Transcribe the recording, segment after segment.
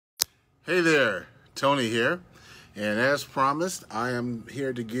Hey there, Tony here, and as promised, I am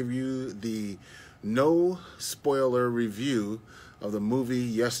here to give you the no spoiler review of the movie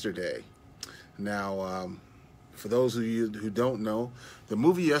Yesterday. Now, for those of you who don't know, the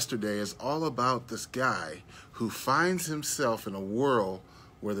movie Yesterday is all about this guy who finds himself in a world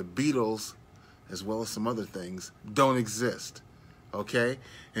where the Beatles, as well as some other things, don't exist. Okay?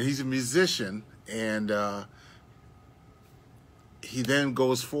 And he's a musician, and he then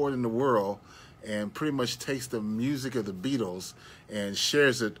goes forward in the world and pretty much takes the music of the Beatles and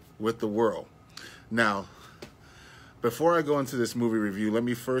shares it with the world. Now, before I go into this movie review, let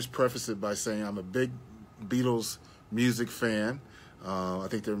me first preface it by saying I'm a big Beatles music fan. I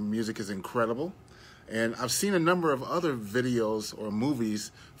think their music is incredible. And I've seen a number of other videos or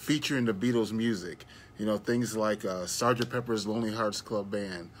movies featuring the Beatles music. You know, things like Sgt. Pepper's Lonely Hearts Club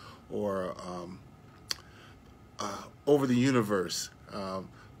Band or Over the Universe.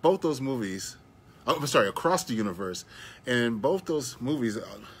 Both those movies, Across the Universe. And in both those movies,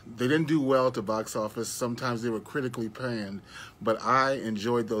 they didn't do well at the box office. Sometimes they were critically panned, but I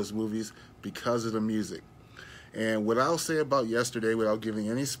enjoyed those movies because of the music. And what I'll say about Yesterday, without giving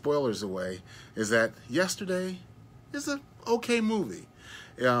any spoilers away, is that Yesterday is an okay movie.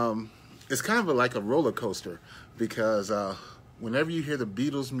 It's kind of like a roller coaster because whenever you hear the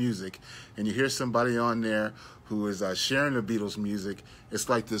Beatles music and you hear somebody on there who is sharing the Beatles music, it's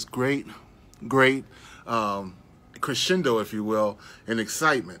like this great crescendo, if you will, in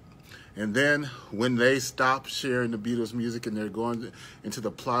excitement. And then when they stop sharing the Beatles music and they're going into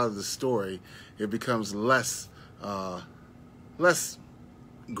the plot of the story, it becomes less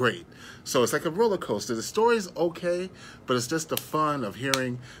great. So it's like a roller coaster. The story's okay, but it's just the fun of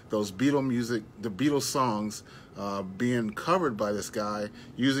hearing those Beatle music, the Beatles songs being covered by this guy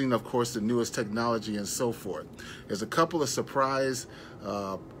using, of course, the newest technology and so forth. There's a couple of surprise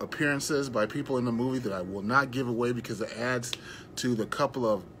appearances by people in the movie that I will not give away because it adds to the couple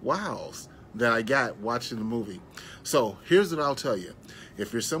of wows that I got watching the movie. So here's what I'll tell you.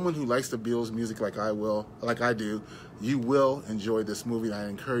 If you're someone who likes the Beatles music like I do, you will enjoy this movie, and I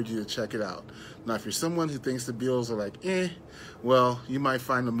encourage you to check it out. Now, if you're someone who thinks the Beatles are like, well, you might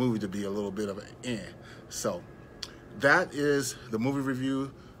find the movie to be a little bit of an So that is the movie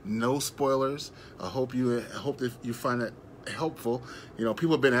review. No spoilers. I hope that you find it helpful. You know,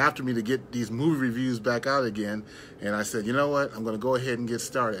 people have been after me to get these movie reviews back out again, and I said, you know what, I'm going to go ahead and get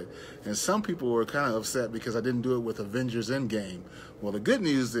started. And some people were kind of upset because I didn't do it with Avengers Endgame. Well, the good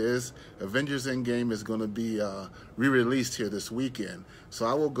news is Avengers Endgame is going to be re-released here this weekend, so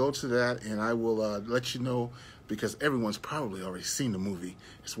I will go to that and I will let you know, because everyone's probably already seen the movie.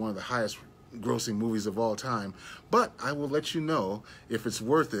 It's one of the highest grossing movies of all time, but I will let you know if it's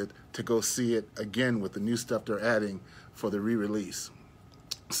worth it to go see it again with the new stuff they're adding for the re-release.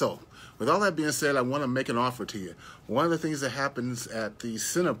 So with all that being said, I want to make an offer to you. One of the things that happens at the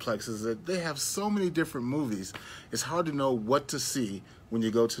Cineplex is that they have so many different movies, it's hard to know what to see when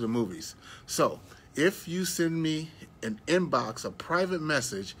you go to the movies. So if you send me an inbox, a private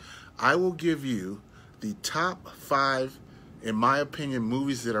message, I will give you the top 5, in my opinion,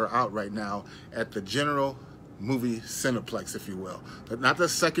 movies that are out right now at the general movie Cineplex, if you will. Not the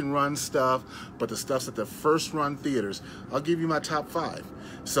second run stuff, but the stuff's at the first run theaters. I'll give you my top 5.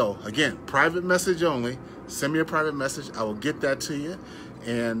 So again, private message only. Send me a private message. I will get that to you.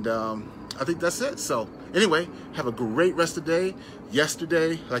 And I think that's it. So anyway, have a great rest of the day.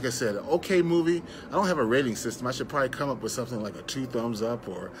 Yesterday, like I said, an okay movie. I don't have a rating system. I should probably come up with something like a 2 thumbs up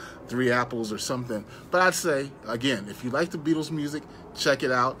or 3 apples or something. But I'd say, again, if you like the Beatles music, check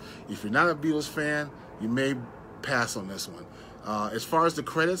it out. If you're not a Beatles fan, you may pass on this one. As far as the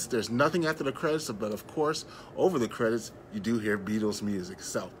credits, there's nothing after the credits, but of course, over the credits, you do hear Beatles music.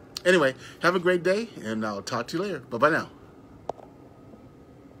 So anyway, have a great day, and I'll talk to you later. Bye-bye now.